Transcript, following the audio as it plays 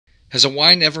Has a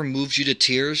wine ever moved you to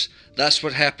tears? That's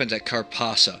what happened at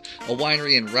Caparsa, a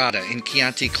winery in Rada in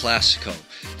Chianti Classico.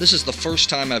 This is the first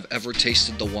time I've ever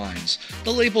tasted the wines.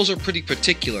 The labels are pretty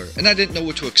particular, and I didn't know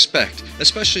what to expect,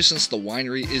 especially since the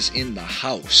winery is in the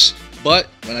house. But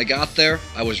when I got there,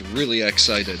 I was really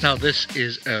excited. Now this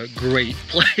is a great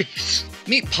place.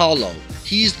 Meet Paolo.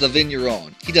 He's the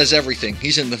vigneron. He does everything.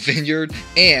 He's in the vineyard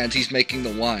and he's making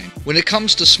the wine. When it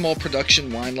comes to small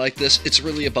production wine like this, it's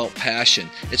really about passion.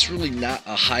 It's really not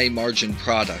a high margin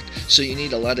product, so you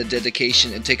need a lot of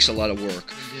dedication. It takes a lot of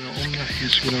work.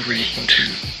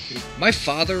 My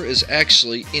father is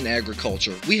actually in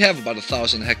agriculture. We have about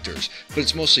 1,000 hectares, but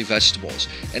it's mostly vegetables,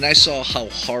 and I saw how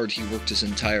hard he worked his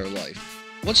entire life.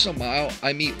 Once in a while,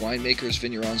 I meet winemakers,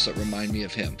 vignerons that remind me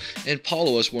of him, and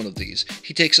Paolo is one of these.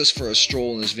 He takes us for a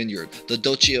stroll in his vineyard, the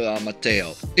Doccio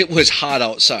Matteo. It was hot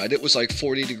outside. It was like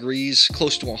 40 degrees,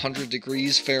 close to 100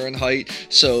 degrees Fahrenheit,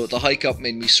 so the hike up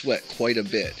made me sweat quite a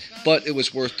bit, but it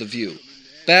was worth the view.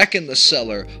 Back in the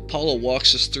cellar, Paolo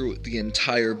walks us through the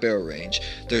entire barrel range.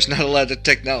 There's not a lot of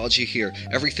technology here.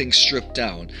 Everything's stripped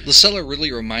down. The cellar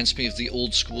really reminds me of the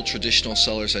old school traditional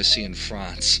cellars I see in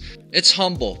France. It's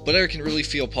humble, but I can really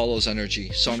feel Paolo's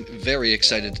energy, so I'm very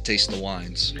excited to taste the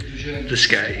wines. This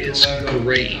guy is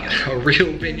great. A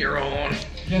real vigneron.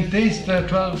 You can taste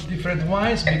 12 different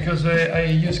wines because I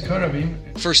use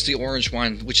carabin. First, the orange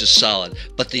wine, which is solid,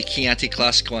 but the Chianti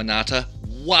Classico Annata,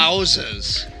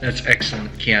 wowzers! That's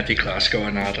excellent. Chianti Classico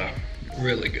Annata.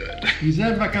 Really good.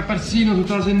 Riserva Caparsino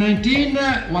 2019,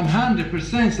 100%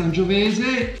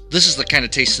 Sangiovese. This is the kind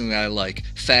of tasting that I like.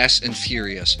 Fast and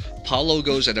furious. Paolo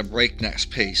goes at a breakneck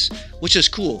pace, which is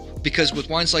cool, because with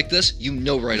wines like this, you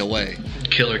know right away.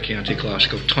 Killer Chianti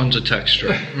Classico. Tons of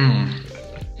texture.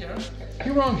 Yeah,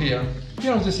 you're wrong here.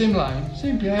 Here on the same line.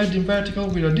 Simply adding vertical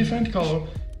with a different color.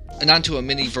 And onto a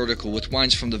mini vertical with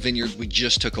wines from the vineyard we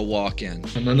just took a walk in.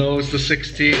 On the nose, the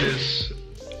 16 is...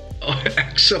 Oh,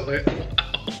 excellent.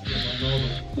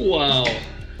 Wow.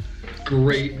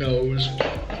 Great nose.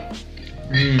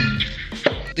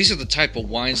 These are the type of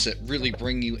wines that really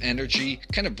bring you energy,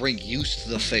 kind of bring youth to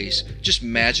the face. Just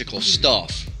magical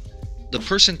stuff. The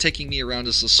person taking me around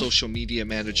is the social media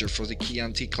manager for the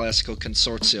Chianti Classico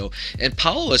Consorzio, and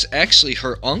Paolo is actually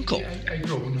her uncle.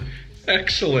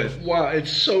 Excellent. Wow,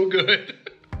 it's so good.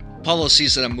 Paolo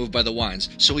sees that I'm moved by the wines,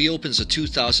 so he opens a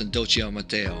 2000 Doccio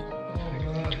Matteo.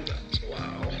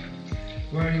 Wow.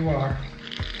 Where you are.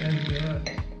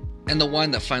 And the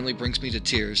wine that finally brings me to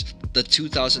tears, the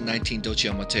 2019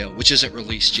 Doccio Matteo, which isn't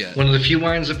released yet. One of the few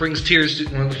wines that brings tears,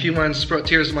 one of the few wines that's brought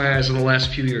tears to my eyes in the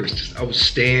last few years. Just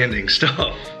outstanding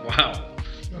stuff. Wow.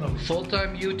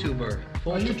 Full-time YouTuber.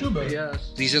 YouTuber?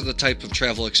 Yes. These are the type of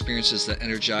travel experiences that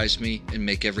energize me and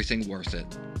make everything worth it.